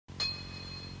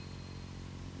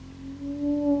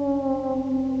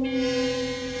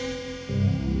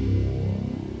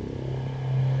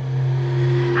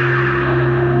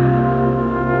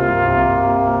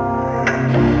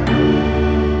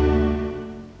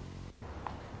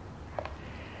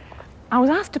I was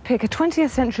asked to pick a 20th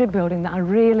century building that I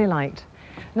really liked.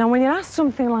 Now, when you're asked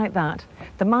something like that,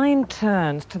 the mind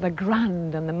turns to the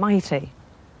grand and the mighty,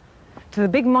 to the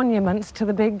big monuments, to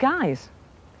the big guys.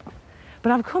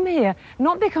 But I've come here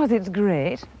not because it's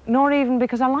great, nor even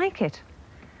because I like it.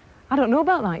 I don't know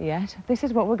about that yet. This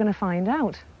is what we're going to find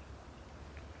out.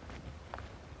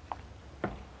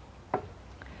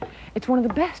 It's one of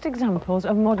the best examples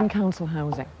of modern council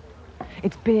housing.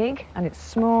 It's big and it's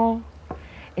small,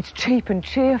 it's cheap and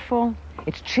cheerful,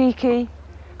 it's cheeky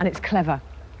and it's clever.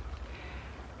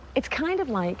 It's kind of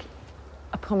like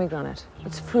a pomegranate.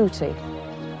 It's fruity,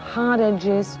 hard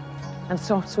edges and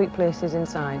soft, sweet places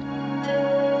inside.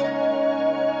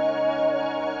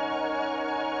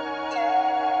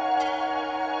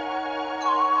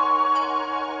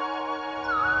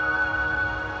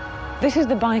 This is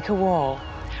the Byker Wall.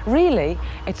 Really,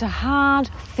 it's a hard,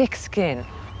 thick skin.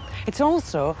 It's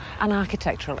also an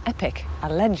architectural epic, a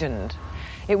legend.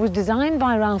 It was designed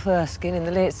by Ralph Erskine in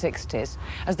the late 60s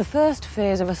as the first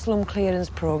phase of a slum clearance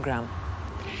programme.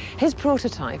 His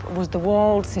prototype was the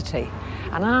walled city,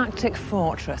 an Arctic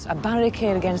fortress, a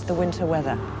barricade against the winter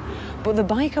weather. But the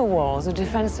Byker Wall's a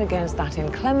defence against that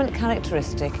inclement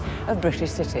characteristic of British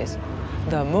cities,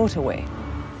 the motorway.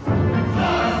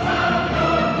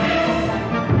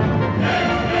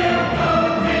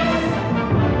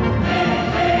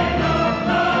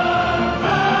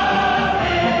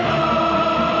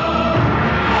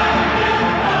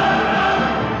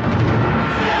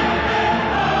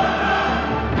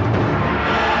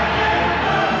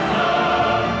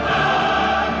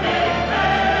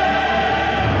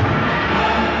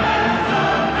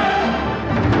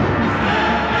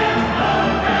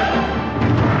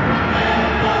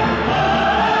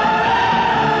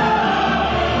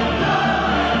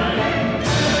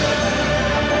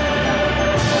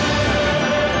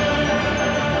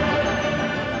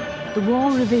 The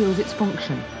wall reveals its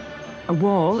function. A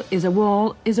wall is a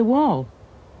wall is a wall,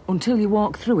 until you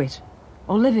walk through it,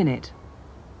 or live in it.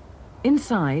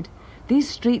 Inside, these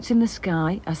streets in the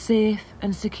sky are safe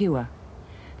and secure.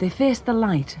 They face the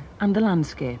light and the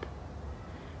landscape.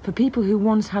 For people who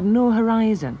once had no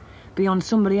horizon beyond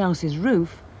somebody else's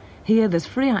roof, here there's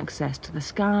free access to the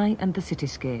sky and the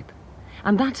cityscape.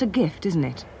 And that's a gift, isn't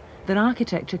it? That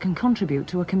architecture can contribute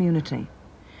to a community.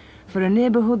 For a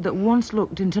neighbourhood that once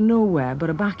looked into nowhere but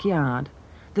a backyard,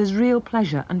 there's real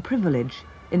pleasure and privilege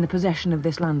in the possession of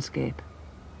this landscape.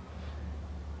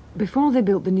 Before they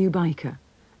built the new Byker,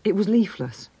 it was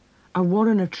leafless, a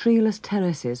warren of treeless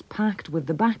terraces packed with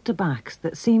the back-to-backs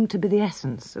that seemed to be the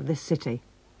essence of this city.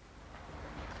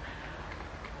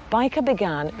 Byker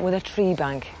began with a tree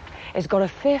bank. It's got a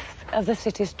fifth of the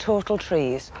city's total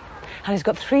trees, and it's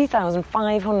got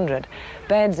 3,500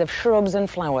 beds of shrubs and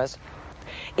flowers.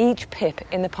 Each pip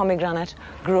in the pomegranate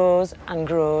grows and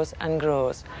grows and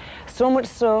grows. So much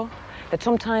so that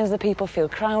sometimes the people feel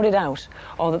crowded out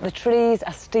or that the trees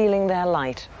are stealing their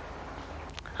light.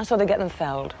 And so they get them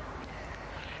felled.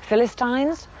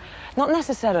 Philistines? Not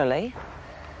necessarily.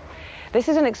 This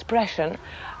is an expression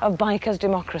of Byker's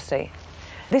democracy.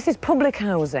 This is public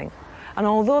housing. And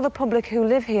although the public who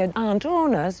live here aren't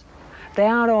owners, they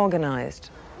are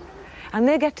organised. And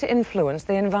they get to influence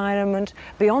the environment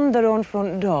beyond their own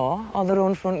front door or their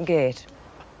own front gate.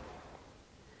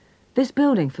 This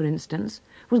building, for instance,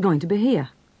 was going to be here,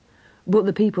 but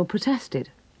the people protested,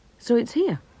 so it's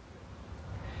here.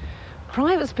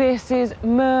 Private spaces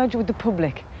merge with the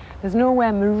public. There's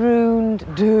nowhere marooned,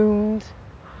 doomed,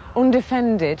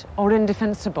 undefended or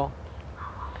indefensible.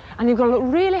 And you've got to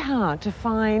look really hard to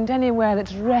find anywhere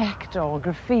that's wrecked or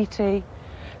graffiti,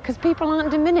 because people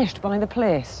aren't diminished by the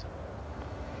place.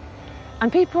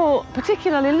 And people,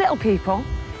 particularly little people,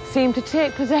 seem to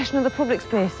take possession of the public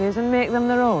spaces and make them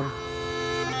their own.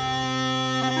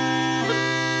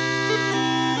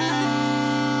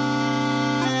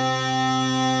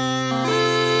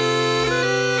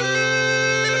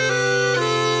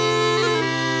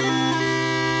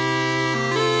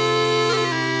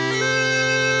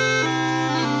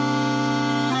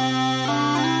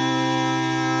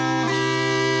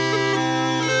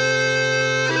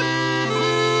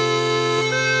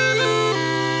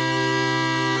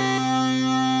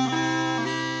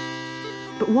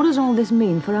 But what does all this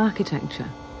mean for architecture?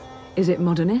 Is it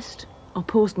modernist or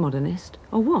postmodernist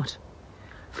or what?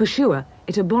 For sure,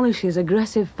 it abolishes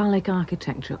aggressive phallic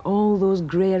architecture, all those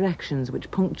grey erections which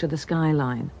puncture the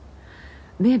skyline.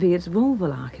 Maybe it's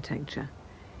vulval architecture.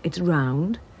 It's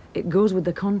round, it goes with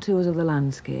the contours of the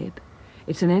landscape,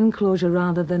 it's an enclosure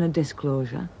rather than a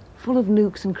disclosure, full of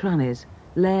nooks and crannies,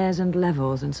 layers and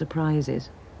levels and surprises.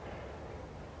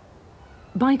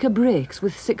 Byker breaks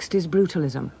with 60s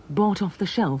brutalism, bought off the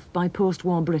shelf by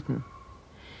post-war Britain.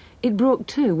 It broke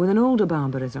too with an older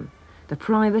barbarism, the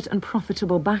private and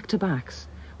profitable back-to-backs,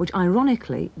 which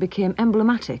ironically became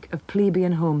emblematic of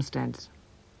plebeian homesteads.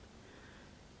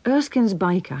 Erskine's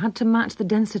Byker had to match the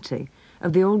density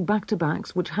of the old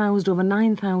back-to-backs which housed over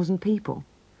 9,000 people.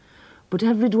 But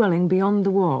every dwelling beyond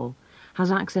the wall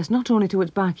has access not only to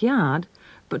its backyard,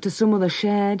 but to some other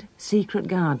shared, secret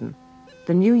garden.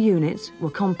 The new units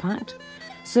were compact,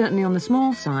 certainly on the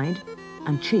small side,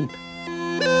 and cheap.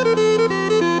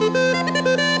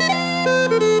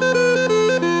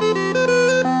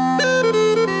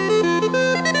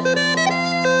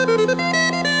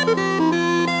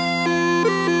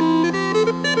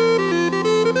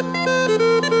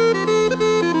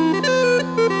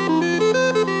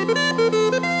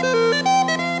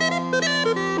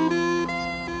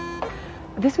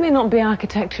 This may not be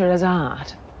architecture as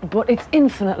art, but it's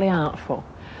infinitely artful.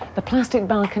 The plastic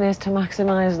balconies to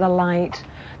maximise the light,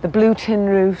 the blue tin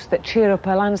roofs that cheer up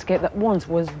a landscape that once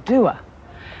was dour,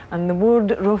 and the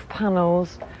wood rough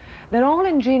panels. They're all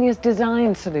ingenious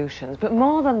design solutions, but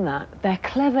more than that, they're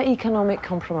clever economic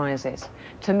compromises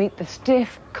to meet the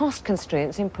stiff cost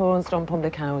constraints imposed on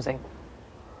public housing.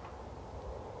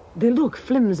 They look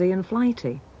flimsy and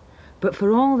flighty, but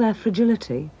for all their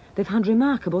fragility, they've had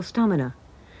remarkable stamina.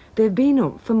 They've been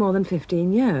up for more than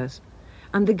 15 years,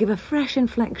 and they give a fresh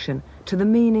inflection to the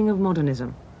meaning of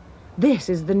modernism. This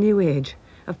is the new age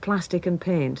of plastic and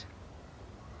paint.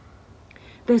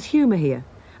 There's humour here,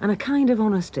 and a kind of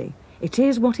honesty. It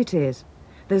is what it is.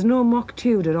 There's no mock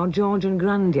Tudor or Georgian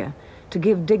grandeur to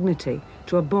give dignity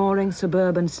to a boring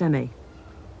suburban semi.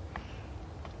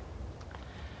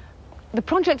 The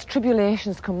project's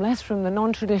tribulations come less from the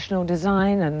non-traditional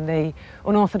design and the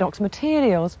unorthodox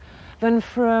materials than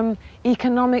from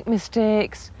economic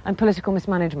mistakes and political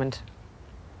mismanagement.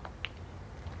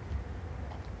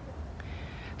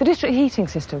 The district heating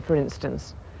system, for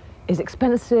instance, is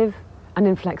expensive and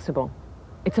inflexible.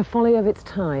 It's a folly of its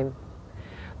time.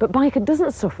 But Byker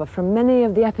doesn't suffer from many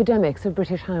of the epidemics of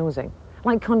British housing,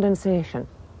 like condensation.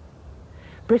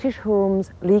 British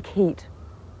homes leak heat,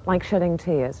 like shedding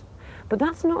tears. But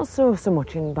that's not so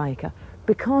much in Byker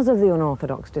because of the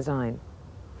unorthodox design.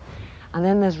 And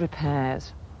then there's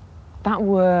repairs. That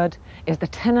word is the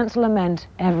tenant's lament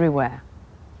everywhere.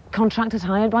 Contractors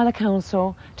hired by the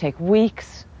council take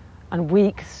weeks and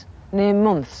weeks, near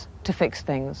months, to fix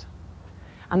things.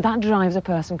 And that drives a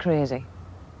person crazy.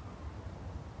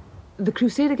 The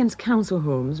crusade against council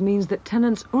homes means that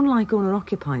tenants, unlike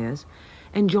owner-occupiers,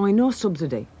 enjoy no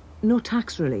subsidy, no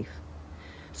tax relief.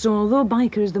 So although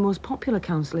Byker is the most popular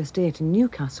council estate in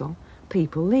Newcastle,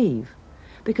 people leave,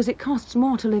 because it costs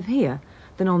more to live here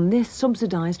than on this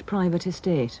subsidised private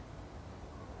estate.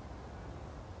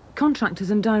 Contractors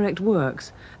and direct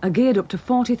works are geared up to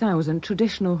 40,000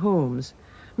 traditional homes,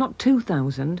 not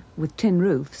 2,000 with tin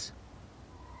roofs.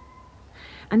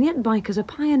 And yet Byker's a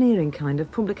pioneering kind of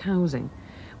public housing,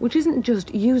 which isn't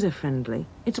just user-friendly,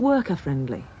 it's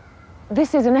worker-friendly.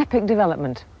 This is an epic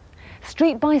development.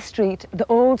 Street by street, the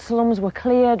old slums were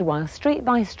cleared, while street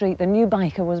by street, the new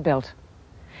Byker was built.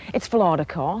 It's flawed, of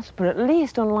course, but at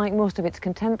least, unlike most of its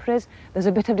contemporaries, there's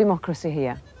a bit of democracy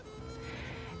here.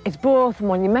 It's both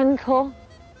monumental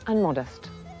and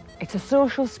modest. It's a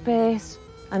social space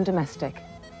and domestic.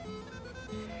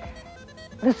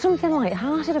 There's something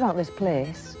light-hearted about this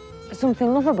place,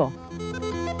 something lovable.